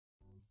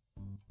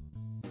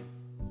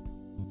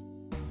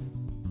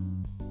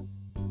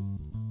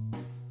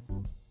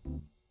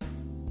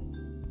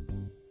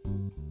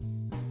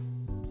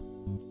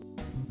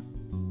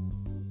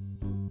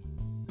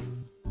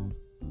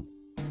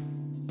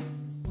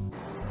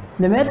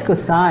The medical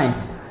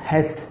science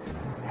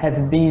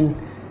have been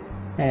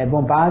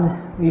bombarded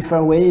with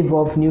a wave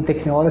of new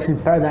technology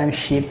and paradigm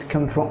shift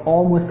coming from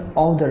almost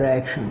all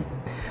directions.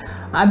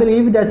 I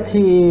believe that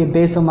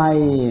based on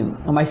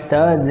my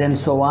studies and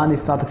so on,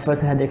 it's not the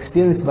first hand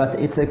experience, but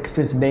it's an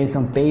experience based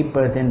on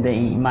papers and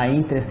my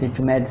interest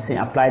into medicine,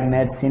 applied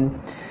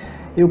medicine.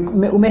 You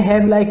may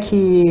have like,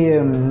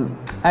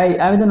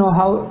 I don't know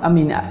how, I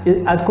mean,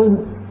 I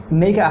could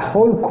make a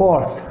whole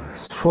course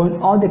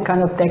showing all the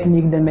kind of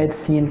technique that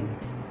medicine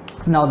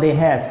nowadays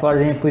has. For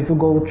example, if you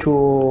go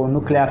to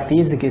nuclear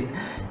physics,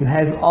 you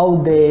have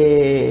all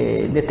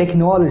the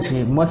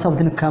technology, most of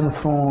them come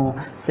from,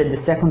 say, the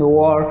Second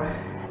War,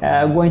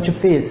 going to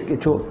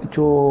physics,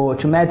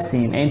 to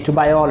medicine and to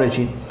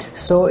biology.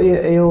 So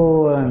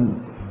you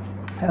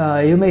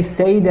may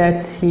say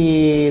that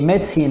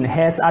medicine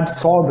has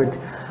absorbed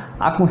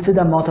a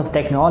considerable amount of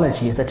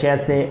technology, such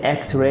as the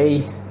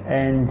X-ray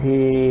and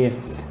the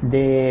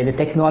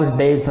technology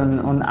based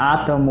on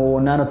atom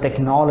or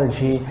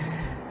nanotechnology.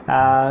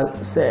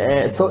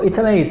 So it's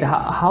amazing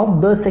how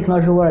does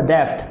technology will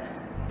adapt.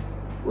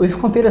 With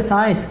computer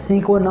science,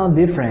 things were now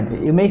different.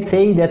 You may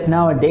say that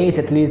nowadays,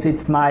 at least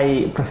it's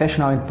my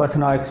professional and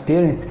personal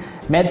experience,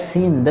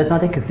 medicine does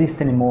not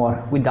exist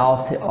anymore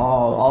without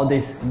all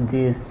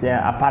these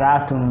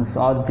apparatus,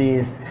 all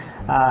these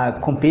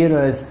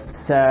computers,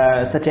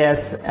 such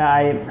as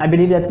I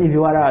believe that if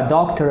you are a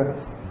doctor,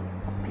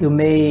 you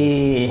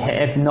may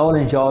have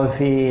knowledge of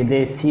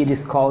the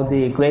series called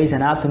the Grey's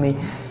Anatomy,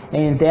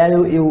 and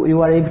there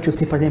you are able to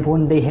see, for example,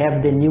 when they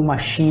have the new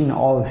machine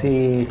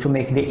to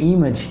make the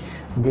image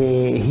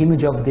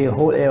of the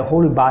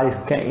whole body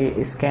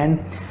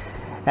scan,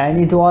 and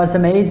it was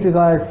amazing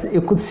because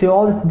you could see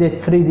all the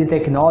 3D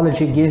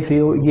technology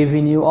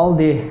giving you all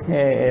the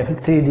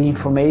 3D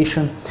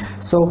information.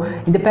 So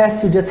in the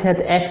past you just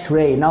had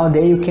X-ray.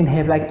 Nowadays you can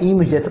have like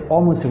image that's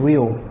almost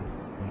real.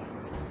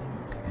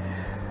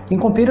 In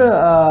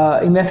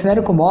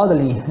mathematical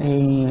modeling,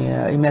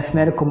 in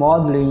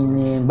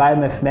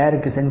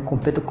biomathematics and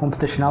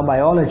computational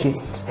biology, you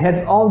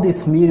have all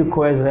this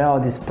miracle as well,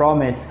 this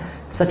promise,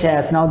 such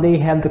as now they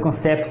have the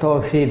concept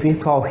of a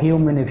virtual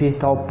human, a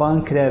virtual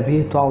pancreas,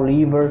 virtual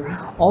liver,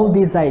 all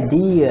these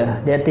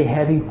ideas that they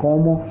have in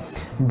common,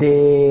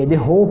 the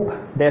hope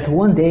that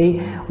one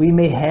day we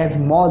may have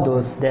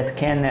models that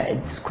can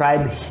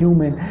describe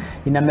human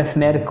in a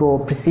mathematical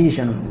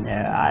precision.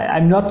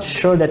 I'm not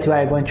sure that you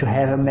are going to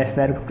have a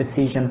mathematical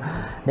precision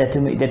that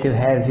you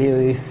have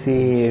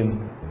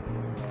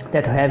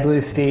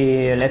with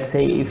let's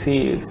say if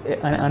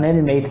an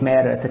animate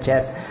matter, such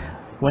as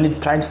when you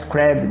try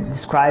to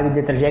describe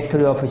the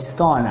trajectory of a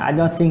stone. I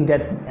don't think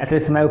that, at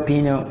least in my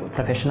opinion,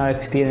 professional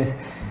experience,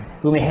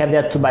 we may have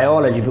that to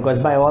biology, because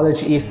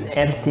biology is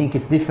everything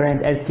is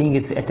different, everything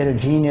is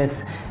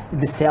heterogeneous,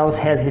 the cells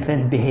has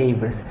different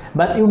behaviors.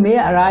 But you may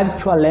arrive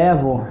to a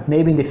level,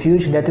 maybe in the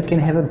future, that you can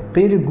have a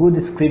pretty good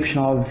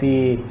description of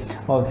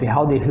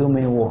how the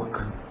human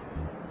work.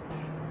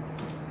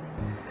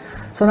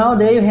 So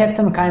nowadays you have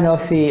some kind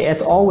of,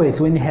 as always,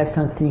 when you have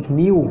something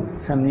new,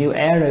 some new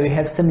era, you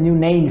have some new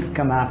names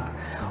come up.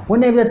 One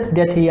name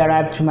that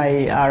arrived to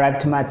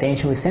my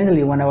attention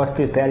recently when I was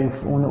preparing,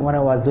 when I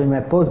was doing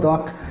my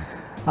postdoc,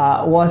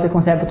 was the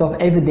concept of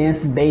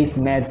evidence-based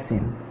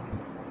medicine.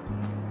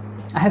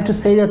 I have to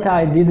say that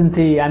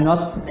I'm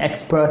not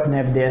expert in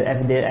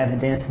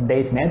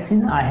evidence-based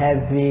medicine. I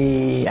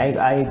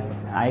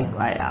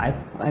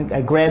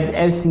grabbed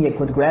everything I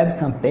could grab,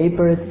 some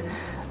papers,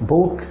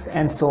 books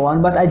and so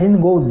on, but I didn't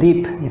go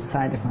deep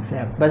inside the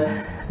concept. But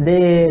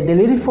the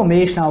little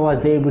information I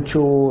was able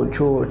to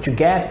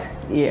get,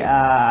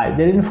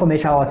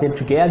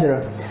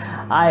 gather,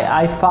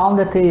 I found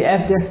that the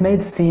evidence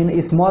medicine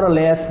is more or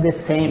less the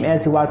same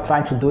as you are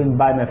trying to do in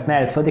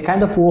biomathematics. So the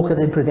kind of work that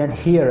I present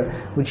here,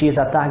 which is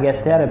a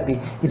target therapy,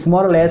 is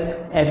more or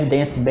less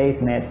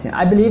evidence-based medicine.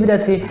 I believe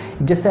that it's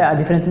just a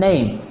different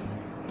name.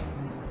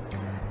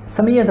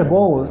 Some years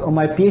ago, on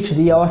my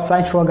PhD, I was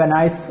trying to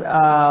organize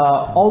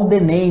all the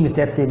names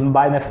that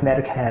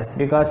biomathematics has,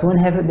 because when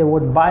you have the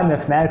word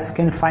biomathematics, you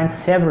can find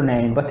several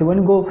names, but when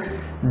you go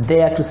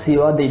there to see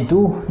what they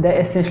do, they're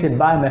essentially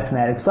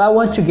biomathematics. So I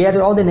want to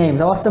gather all the names.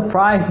 I was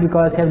surprised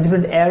because you have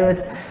different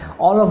areas,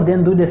 all of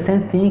them do the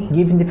same thing,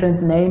 giving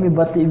different names,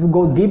 but if you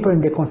go deeper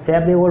in the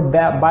concept, they were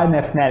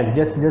biomathematics,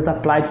 just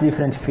applied to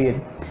different fields.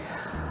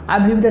 I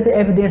believe that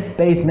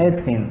evidence-based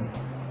medicine,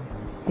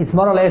 it's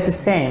more or less the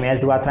same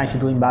as you are trying to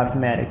do in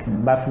biomathematics.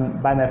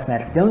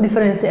 The only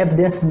difference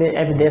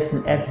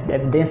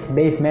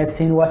evidence-based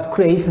medicine was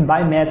created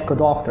by medical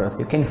doctors.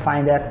 You can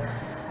find that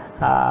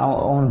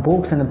on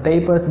books and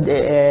papers.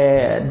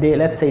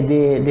 Let's say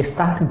the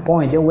starting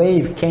point, the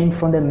wave came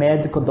from the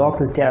medical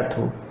doctor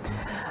literature.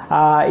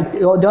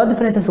 The other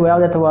difference as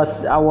well that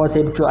I was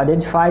able to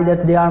identify is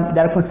that they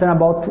are concerned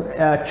about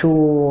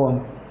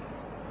to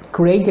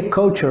create a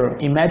culture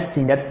in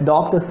medicine that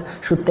doctors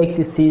should take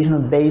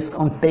decisions based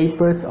on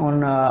papers,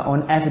 on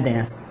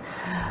evidence.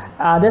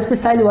 That's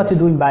precisely what we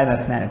do in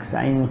biomathematics,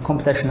 in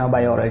computational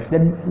biology.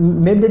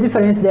 Maybe the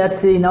difference is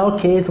that in our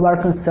case we are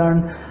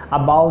concerned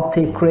about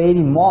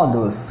creating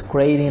models,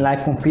 creating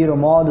like computer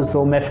models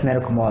or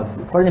mathematical models.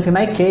 For example, in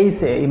my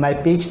case, in my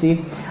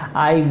PhD,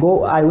 I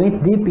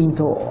went deep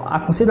into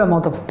a considerable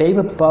amount of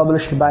paper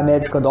published by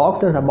medical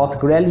doctors about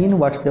ghrelin,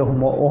 what's the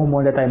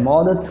hormone that I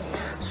modeled.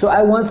 So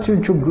I want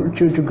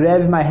to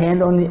grab my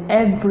hand on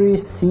every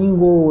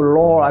single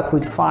law I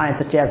could find,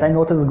 such as I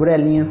noticed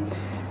ghrelin,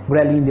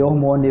 the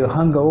hormone, the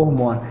hunger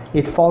hormone,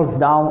 it falls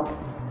down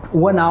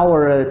 1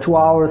 hour, 2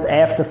 hours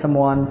after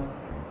someone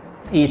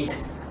eat.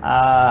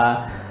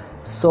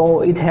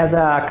 So it has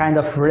a kind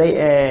of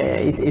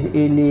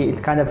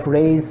it kind of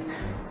raise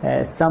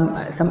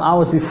some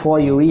hours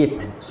before you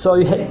eat.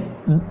 So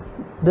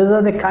those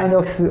are the kind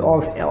of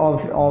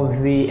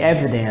the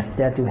evidence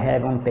that you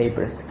have on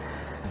papers.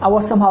 I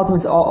was somehow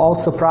all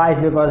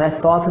surprised because I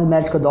thought the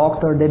medical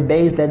doctor, they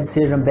based their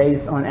decision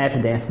based on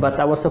evidence, but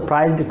I was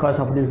surprised because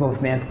of this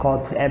movement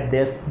called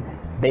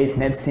evidence-based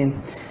medicine,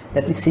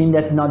 that it seemed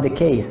that not the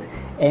case.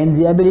 And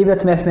I believe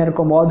that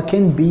mathematical model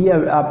can be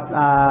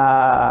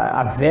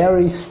a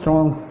very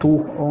strong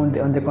tool on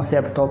the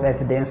concept of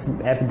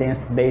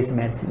evidence-based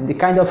medicine. The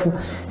kind of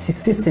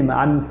system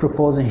I'm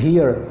proposing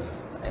here,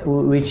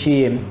 which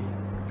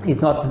is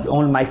not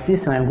only my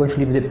system, I'm going to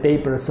leave the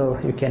paper so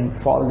you can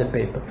follow the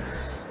paper.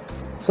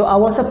 So I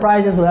was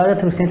surprised as well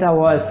that recently I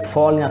was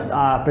following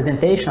a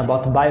presentation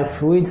about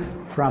biofluid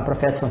from a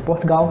professor from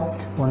Portugal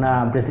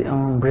on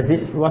Brazil.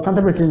 It was not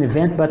a Brazilian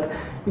event, but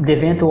the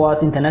event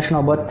was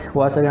international, but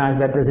was organized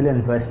by Brazilian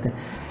University.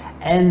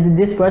 And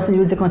this person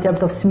used the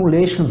concept of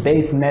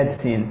simulation-based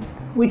medicine,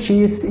 which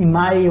is, in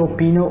my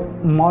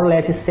opinion, more or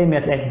less the same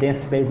as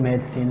evidence-based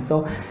medicine.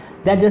 So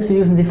they're just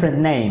using different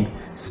name.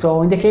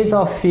 So in the case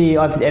of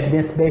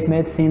evidence-based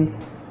medicine,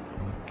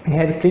 you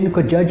have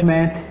clinical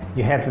judgment,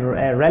 you have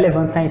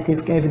relevant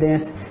scientific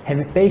evidence, have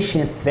a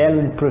patient value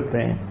and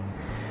preference.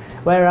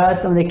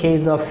 Whereas in the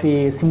case of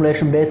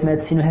simulation-based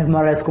medicine, you have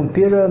more or less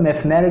computer,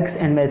 mathematics,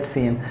 and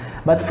medicine.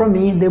 But for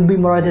me, they'll be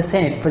more or less the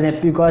same. For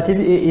example, because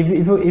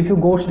if you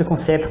go to the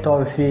concept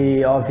of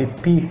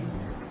P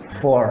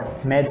for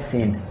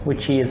medicine,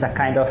 which is a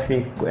kind of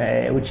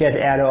which is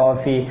area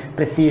of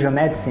precision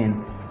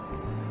medicine.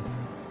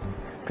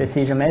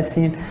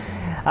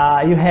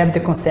 You have the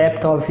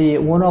concept of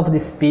one of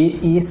these P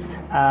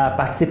is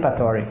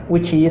participatory,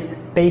 which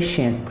is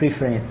patient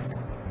preference.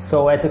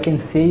 So as you can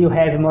see, you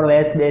have more or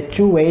less the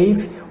two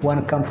waves.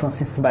 One comes from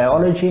system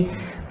biology,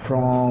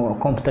 from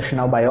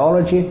computational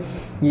biology.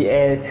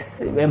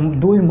 It's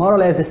doing more or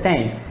less the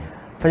same.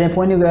 For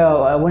example,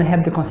 when you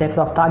have the concept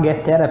of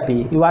target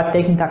therapy, you are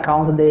taking into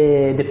account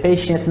the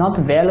patient not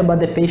value, but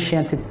the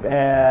patient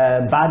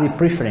body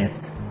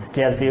preference. Such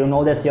as you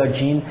know that your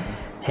gene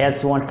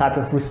has one type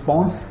of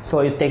response,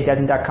 so you take that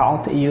into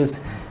account and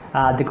use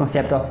the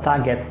concept of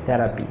target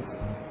therapy.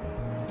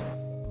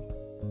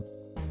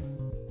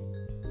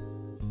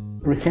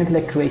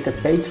 Recently I created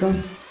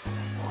Patreon.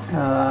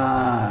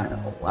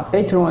 A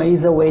Patreon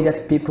is a way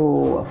that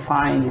people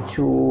find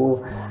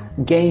to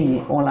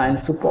gain online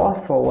support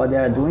for what they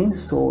are doing.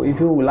 So if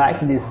you like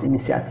this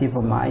initiative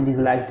of mine, if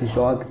you like the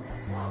job,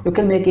 you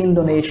can make any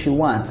donation you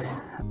want.